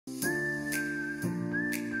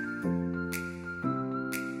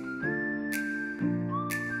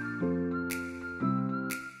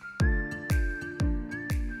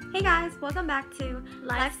Hey guys, welcome back to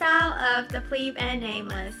Lifestyle of the Plebe and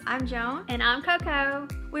Nameless. I'm Joan. And I'm Coco.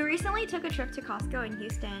 We recently took a trip to Costco in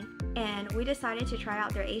Houston and we decided to try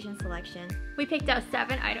out their Asian selection. We picked out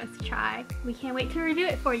 7 items to try. We can't wait to review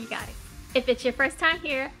it for you guys. If it's your first time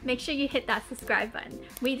here, make sure you hit that subscribe button.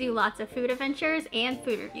 We do lots of food adventures and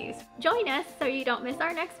food reviews. Join us so you don't miss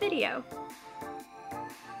our next video.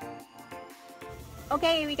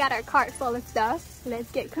 Okay, we got our cart full of stuff.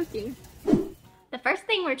 Let's get cooking. The first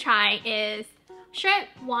thing we're trying is shrimp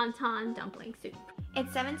wonton dumpling soup.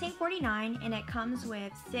 It's $17.49 and it comes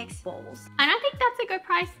with 6 bowls. And I think that's a good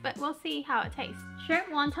price, but we'll see how it tastes. Shrimp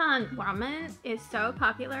wonton ramen is so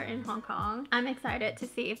popular in Hong Kong. I'm excited to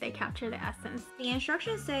see if they capture the essence. The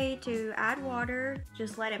instructions say to add water,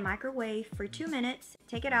 just let it microwave for 2 minutes,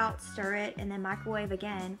 take it out, stir it, and then microwave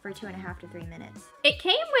again for 2.5 to 3 minutes. It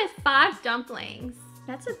came with 5 dumplings.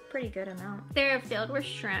 That's a pretty good amount. They're filled with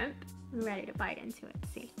shrimp. I'm ready to bite into it.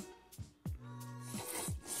 See.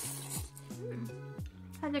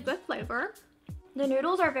 Has a good flavor. The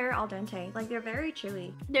noodles are very al dente, like they're very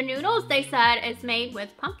chewy. The noodles, they said, is made with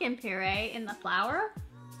pumpkin puree in the flour,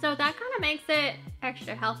 so that kind of makes it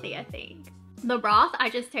extra healthy, I think. The broth I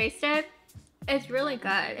just tasted, it's really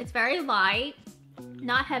good. It's very light,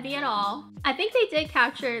 not heavy at all. I think they did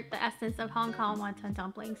capture the essence of Hong Kong wonton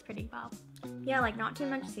dumplings pretty well. Yeah, like not too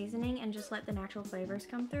much seasoning and just let the natural flavors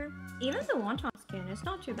come through. Even the wonton skin, it's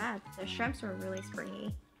not too bad. The shrimps were really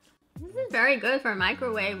springy. This is very good for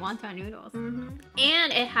microwave wonton noodles. Mm-hmm.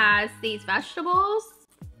 And it has these vegetables.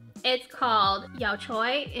 It's called yao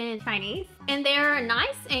choy in Chinese. And they're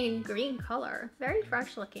nice and green color. Very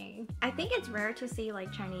fresh looking. I think it's rare to see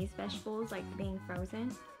like Chinese vegetables like being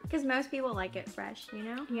frozen. Because most people like it fresh, you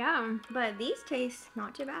know? Yeah. But these taste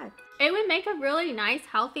not too bad. It would make a really nice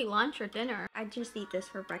healthy lunch or dinner. I'd just eat this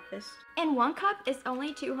for breakfast. And 1 cup is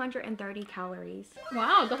only 230 calories.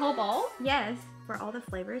 Wow, the whole bowl? Yes. For all the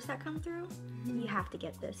flavors that come through, you have to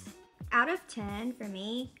get this. Out of 10 for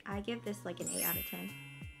me, I give this like an 8 out of 10.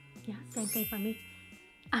 Yeah, same thing for me.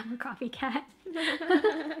 I'm a coffee cat.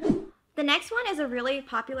 The next one is a really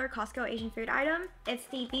popular Costco Asian food item. It's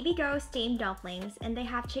the Bibigo steamed dumplings, and they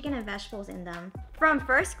have chicken and vegetables in them. From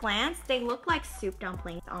first glance, they look like soup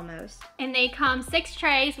dumplings almost. And they come 6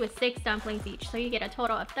 trays with 6 dumplings each, so you get a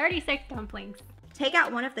total of 36 dumplings. Take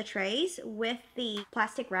out one of the trays with the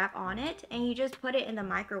plastic wrap on it, and you just put it in the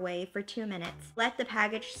microwave for 2 minutes. Let the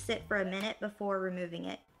package sit for a minute before removing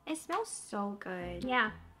it. It smells so good.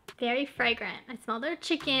 Yeah. Very fragrant. I smell their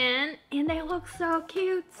chicken and they look so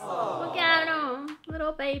cute. Aww. Look at them,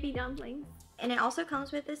 little baby dumplings. And it also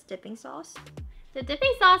comes with this dipping sauce. The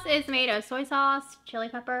dipping sauce is made of soy sauce, chili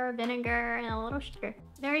pepper, vinegar, and a little sugar.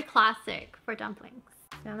 Very classic for dumplings.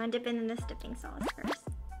 So I'm gonna dip in this dipping sauce first.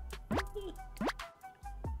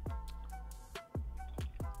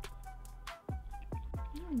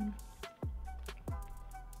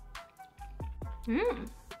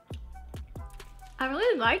 I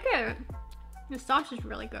really like it. The sauce is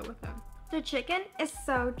really good with it. The chicken is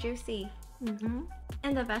so juicy.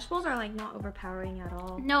 And the vegetables are like not overpowering at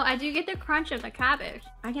all. No, I do get the crunch of the cabbage.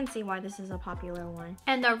 I can see why this is a popular one.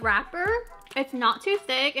 And the wrapper, it's not too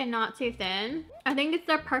thick and not too thin. I think it's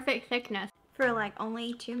the perfect thickness. For like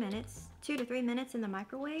only 2 minutes, 2 to 3 minutes in the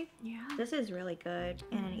microwave. Yeah. This is really good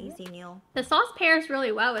and an easy meal. The sauce pairs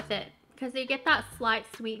really well with it because you get that slight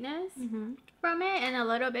sweetness from it and a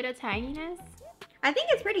little bit of tanginess. I think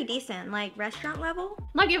it's pretty decent, like restaurant level.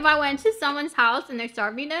 Like if I went to someone's house and they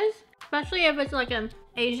served me this, especially if it's like an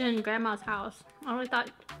Asian grandma's house, I would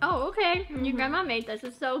thought, oh, okay, your grandma made this,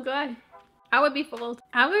 it's so good. I would be fooled.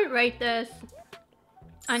 I would rate this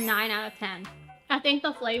a 9 out of 10. I think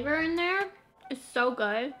the flavor in there is so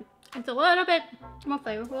good. It's a little bit more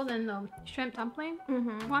flavorful than the shrimp dumpling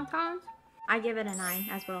wontons. I give it a 9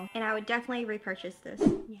 as well. And I would definitely repurchase this.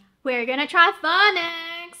 Yeah. We're gonna try pho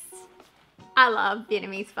next. I love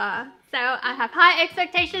Vietnamese pho, so I have high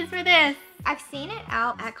expectations for this. I've seen it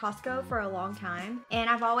out at Costco for a long time, and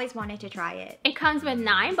I've always wanted to try it. It comes with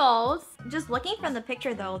 9 bowls. Just looking from the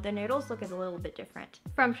picture though, the noodles look a little bit different.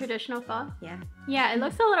 From traditional pho? Yeah. Yeah, it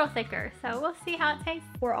looks a little thicker, so we'll see how it tastes.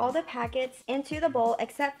 Pour all the packets into the bowl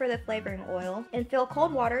except for the flavoring oil, and fill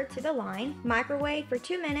cold water to the line. Microwave for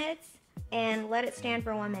 2 minutes, and let it stand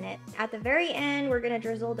for 1 minute. At the very end, we're gonna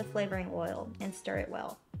drizzle the flavoring oil and stir it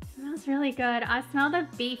well. It smells really good. I smell the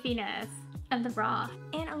beefiness of the broth.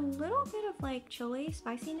 And a little bit of like chili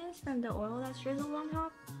spiciness from the oil that's drizzled on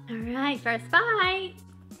top. All right, first bite.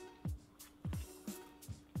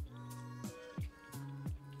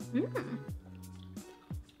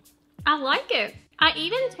 I like it. I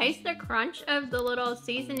even taste the crunch of the little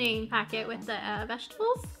seasoning packet with the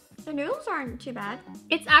vegetables. The noodles aren't too bad.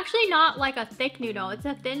 It's actually not like a thick noodle, it's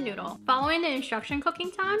a thin noodle. Following the instruction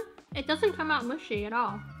cooking time, it doesn't come out mushy at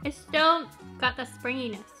all. It's still got the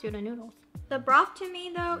springiness to the noodles. The broth to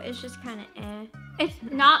me though is just kind of eh. It's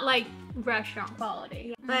not like restaurant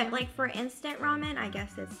quality. But like for instant ramen, I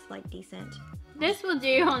guess it's like decent. This will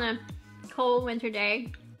do on a cold winter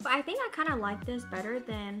day. But I think I kind of like this better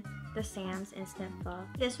than the Sam's instant pho.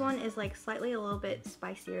 This one is like slightly a little bit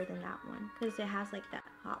spicier than that one because it has like that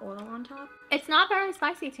hot oil on top. It's not very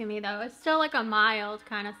spicy to me though. It's still like a mild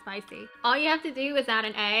kind of spicy. All you have to do is add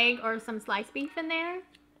an egg or some sliced beef in there.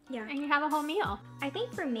 Yeah. And you have a whole meal. I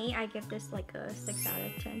think for me, I give this like a 6 out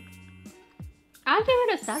of 10. I'd give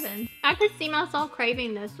it a 7. I could see myself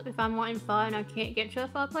craving this if I'm wanting pho and I can't get to a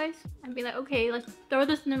pho place. I'd be like, okay, let's throw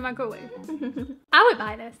this in the microwave. I would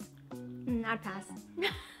buy this. I'd pass.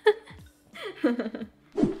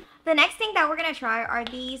 The next thing that we're gonna try are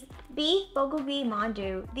these beef bulgogi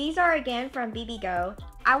mandu. These are again from Bibigo.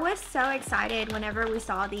 I was so excited whenever we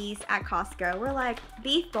saw these at Costco. We're like,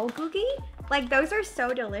 beef bulgogi? Like those are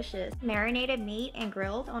so delicious. Marinated meat and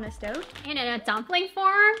grilled on a stove. And in a dumpling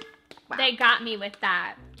form, wow. They got me with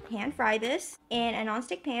that. Pan fry this in a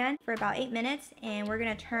nonstick pan for about 8 minutes, and we're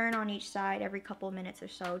gonna turn on each side every couple of minutes or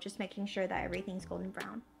so, just making sure that everything's golden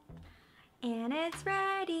brown. And it's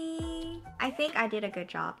ready. I think I did a good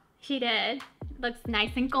job. She did. Looks nice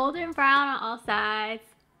and golden brown on all sides.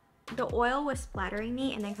 The oil was splattering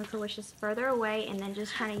me, and then Coco was just further away and then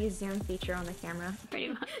just trying to use zoom feature on the camera. Pretty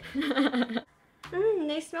much.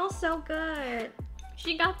 They smell so good.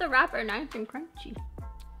 She got the wrapper nice and crunchy.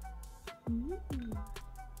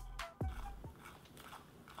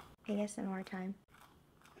 ASMR time.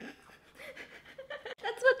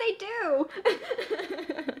 That's what they do.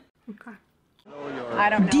 Okay. I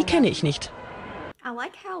don't know. Die kenne ich nicht. I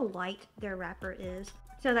like how light their wrapper is,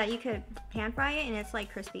 so that you could pan fry it and it's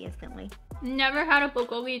like crispy instantly. Never had a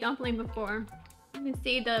bulgogi dumpling before. You can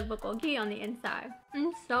see the bulgogi on the inside.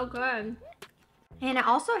 It's so good. And it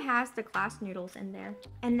also has the glass noodles in there.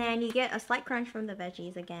 And then you get a slight crunch from the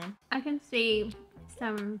veggies again. I can see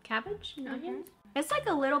some cabbage and onions. It's like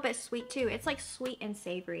a little bit sweet too. It's like sweet and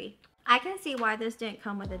savory. I can see why this didn't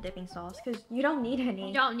come with a dipping sauce, because you don't need any.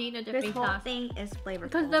 You don't need a dipping sauce. This whole sauce. thing is flavorful.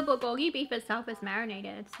 Because the bulgogi beef itself is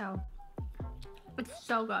marinated, so it's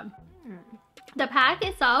so good. The pack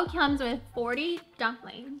itself comes with 40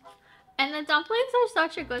 dumplings, and the dumplings are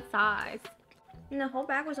such a good size. And the whole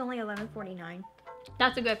bag was only $11.49.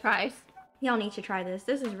 That's a good price. Y'all need to try this.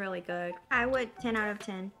 This is really good. I would 10 out of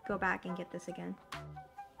 10 go back and get this again.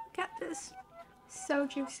 Look at this. So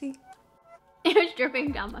juicy. It was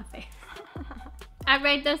dripping down my face. I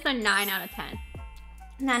rate this a 9 out of 10.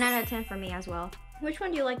 9 out of 10 for me as well. Which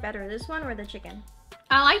one do you like better, this one or the chicken?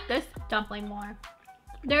 I like this dumpling more.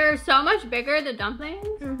 They're so much bigger, the dumplings.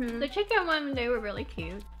 The chicken one, they were really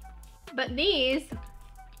cute. But these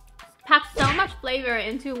pack so much flavor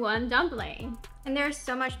into one dumpling. And there's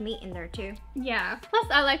so much meat in there too. Yeah. Plus,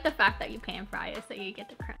 I like the fact that you pan fry it so you get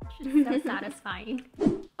the crunch. It's so satisfying.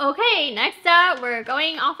 Okay, next up, we're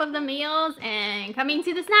going off of the meals and coming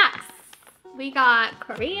to the snacks. We got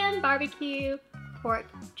Korean barbecue pork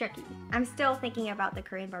jerky. I'm still thinking about the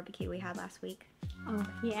Korean barbecue we had last week. Oh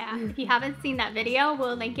yeah, if you haven't seen that video,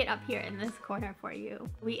 we'll link it up here in this corner for you.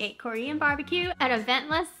 We ate Korean barbecue at a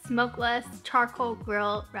ventless, smokeless, charcoal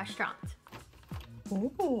grill restaurant.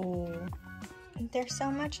 Ooh, there's so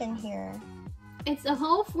much in here. It's a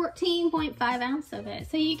whole 14.5 ounce of it,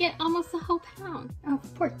 so you get almost a whole pound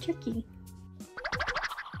of pork jerky.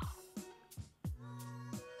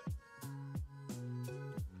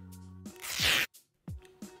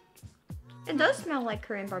 It does smell like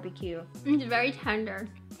Korean barbecue. It's very tender.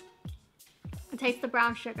 It tastes the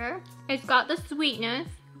brown sugar. It's got the sweetness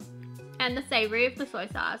and the savory of the soy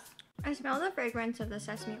sauce. I smell the fragrance of the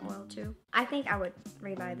sesame oil too. I think I would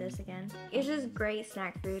rebuy this again. It's just great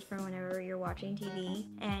snack food for whenever you're watching TV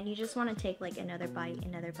and you just want to take like another bite,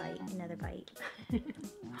 another bite, another bite.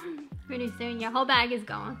 Pretty soon your whole bag is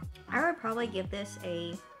gone. I would probably give this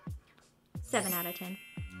a 7 out of 10.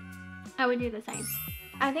 I would do the same.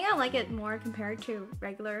 I think I like it more compared to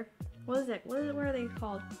regular, what are they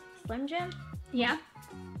called? Slim Jim? Yeah.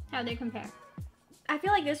 How do they compare? I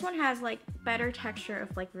feel like this one has like better texture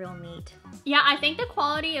of like real meat. Yeah, I think the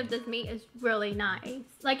quality of this meat is really nice.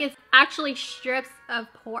 Like it's actually strips of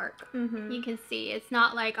pork. You can see it's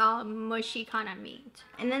not like all mushy kind of meat.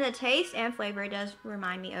 And then the taste and flavor does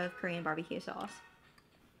remind me of Korean barbecue sauce.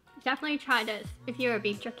 Definitely try this. If you're a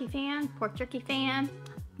beef jerky fan, pork jerky fan,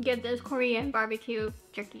 give this Korean barbecue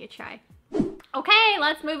jerky a try. Okay,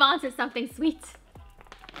 let's move on to something sweet.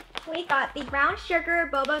 We got the brown sugar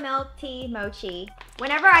boba milk tea mochi.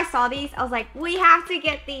 Whenever I saw these, I was like, we have to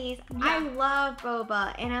get these. Yeah. I love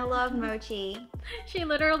boba and I love mochi. She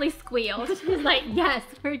literally squealed. She's like, yes,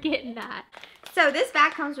 we're getting that. So this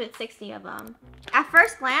bag comes with 60 of them. At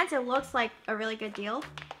first glance, it looks like a really good deal.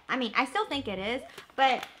 I mean, I still think it is,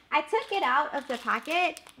 but I took it out of the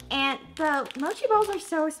packet and the mochi balls are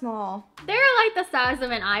so small. They're like the size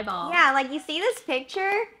of an eyeball. Yeah, like you see this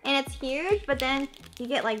picture and it's huge, but then you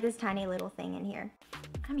get like this tiny little thing in here.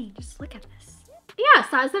 I mean, just look at this. Yeah,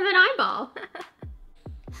 size of an eyeball.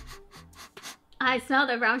 I smell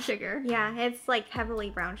the brown sugar. Yeah, it's like heavily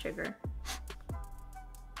brown sugar.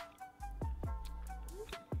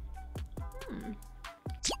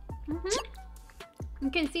 You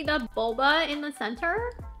can see the boba in the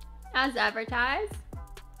center as advertised.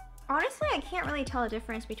 Honestly, I can't really tell the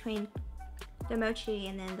difference between the mochi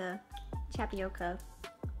and then the tapioca.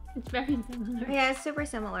 It's very similar. Yeah, it's super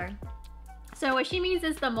similar. So what she means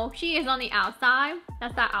is the mochi is on the outside.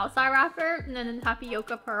 That's that outside wrapper. And then the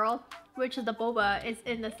tapioca pearl, which is the boba, is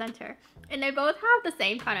in the center. And they both have the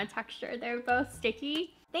same kind of texture. They're both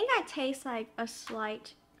sticky. I think I taste like a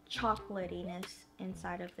slight chocolatiness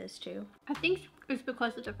inside of this too. I think it's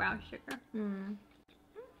because of the brown sugar.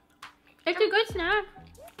 It's a good snack.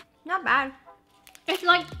 Not bad. It's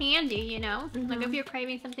like candy, you know? Like if you're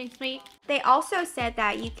craving something sweet. They also said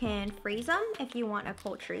that you can freeze them if you want a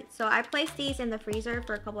cold treat. So I placed these in the freezer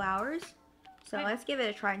for a couple hours. So let's give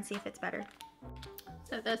it a try and see if it's better.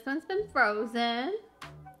 So this one's been frozen.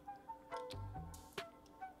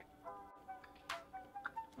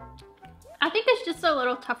 I think it's just a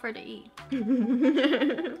little tougher to eat.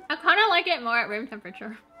 I kind of like it more at room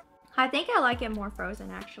temperature. I think I like it more frozen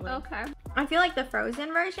actually. Okay. I feel like the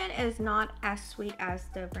frozen version is not as sweet as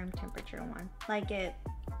the room temperature one. Like it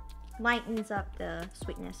lightens up the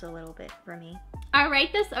sweetness a little bit for me. I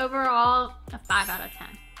rate this overall a 5 out of 10.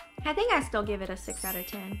 I think I still give it a 6 out of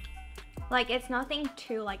 10. Like it's nothing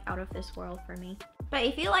too like out of this world for me. But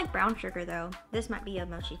if you like brown sugar though, this might be a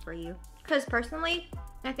mochi for you. Because personally,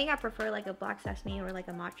 I think I prefer like a black sesame or like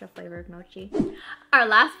a matcha flavored mochi. Our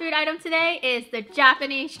last food item today is the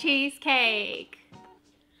Japanese cheesecake.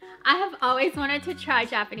 I have always wanted to try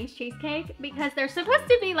Japanese cheesecake because they're supposed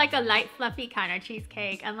to be like a light fluffy kind of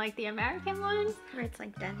cheesecake unlike the American ones. Where it's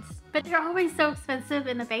like dense. But they're always so expensive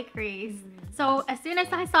in the bakeries. So as soon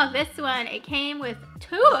as I saw this one, it came with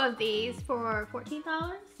 2 of these for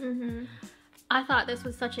 $14. I thought this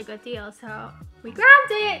was such a good deal, so we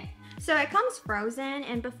grabbed it. So it comes frozen,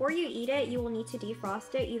 and before you eat it, you will need to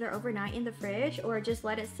defrost it either overnight in the fridge or just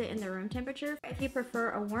let it sit in the room temperature. If you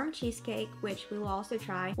prefer a warm cheesecake, which we will also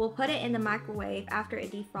try, we'll put it in the microwave after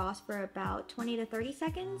it defrosts for about 20 to 30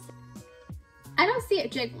 seconds. I don't see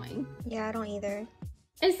it jiggling. Yeah, I don't either.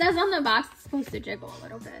 It says on the box it's supposed to jiggle a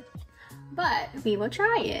little bit, but we will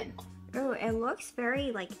try it. Oh, it looks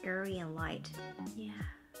very like airy and light. Yeah.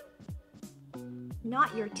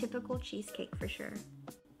 Not your typical cheesecake for sure.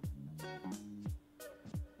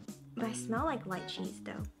 But I smell like light cheese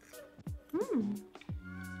though.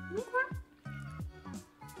 Okay.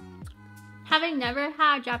 Having never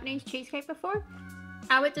had Japanese cheesecake before,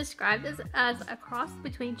 I would describe this as a cross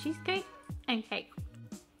between cheesecake and cake.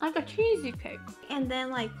 Like a cheesy cake. And then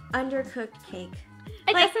like undercooked cake.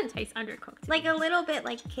 It like, doesn't taste undercooked. Like a little bit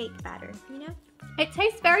like cake batter, you know? It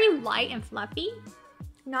tastes very light and fluffy.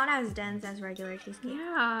 Not as dense as regular cheesecake.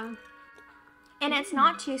 Yeah. And it's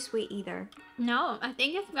not too sweet either. No, I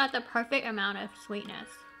think it's got the perfect amount of sweetness.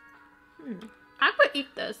 I could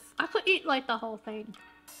eat this. I could eat like the whole thing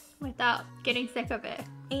without getting sick of it.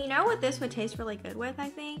 And you know what this would taste really good with, I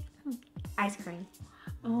think? Ice cream.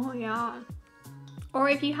 Oh yeah. Or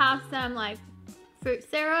if you have some like fruit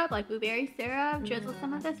syrup, like blueberry syrup, drizzle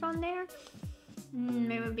some of this on there.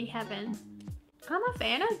 It would be heaven. I'm a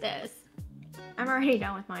fan of this. I'm already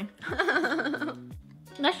done with mine.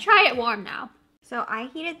 Let's try it warm now. So I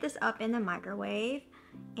heated this up in the microwave,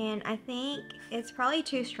 and I think it's probably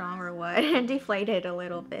too strong or what. It deflated a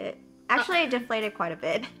little bit. Actually, it deflated quite a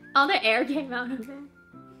bit. All the air came out of it.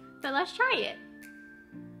 So let's try it.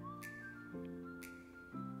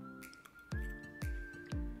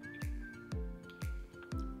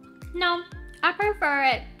 No, I prefer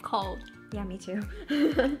it cold. Yeah, me too.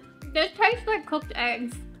 This tastes like cooked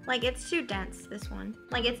eggs. Like, it's too dense, this one.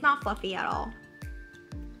 Like, it's not fluffy at all.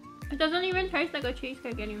 It doesn't even taste like a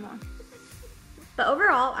cheesecake anymore. But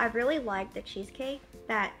overall, I really like the cheesecake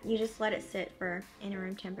that you just let it sit for in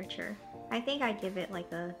room temperature. I think I give it like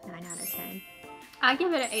a 9 out of 10. I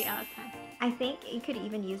give it an 8 out of 10. I think you could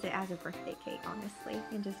even use it as a birthday cake, honestly,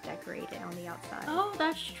 and just decorate it on the outside. Oh,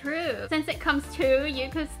 that's true. Since it comes two, you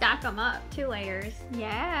could stack them up. 2 layers.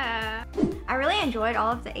 Yeah. I really enjoyed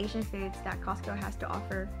all of the Asian foods that Costco has to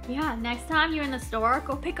offer. Yeah, next time you're in the store,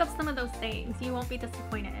 go pick up some of those things. You won't be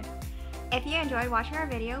disappointed. If you enjoyed watching our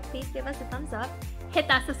video, please give us a thumbs up. Hit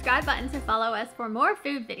that subscribe button to follow us for more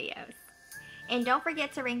food videos. And don't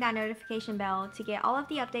forget to ring that notification bell to get all of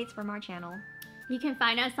the updates from our channel. You can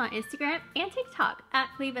find us on Instagram and TikTok at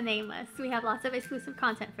PLEB Nameless. We have lots of exclusive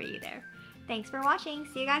content for you there. Thanks for watching.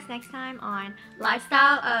 See you guys next time on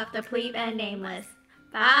Lifestyle of the Plebe and Nameless.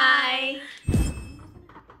 Bye!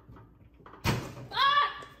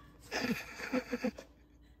 Ah!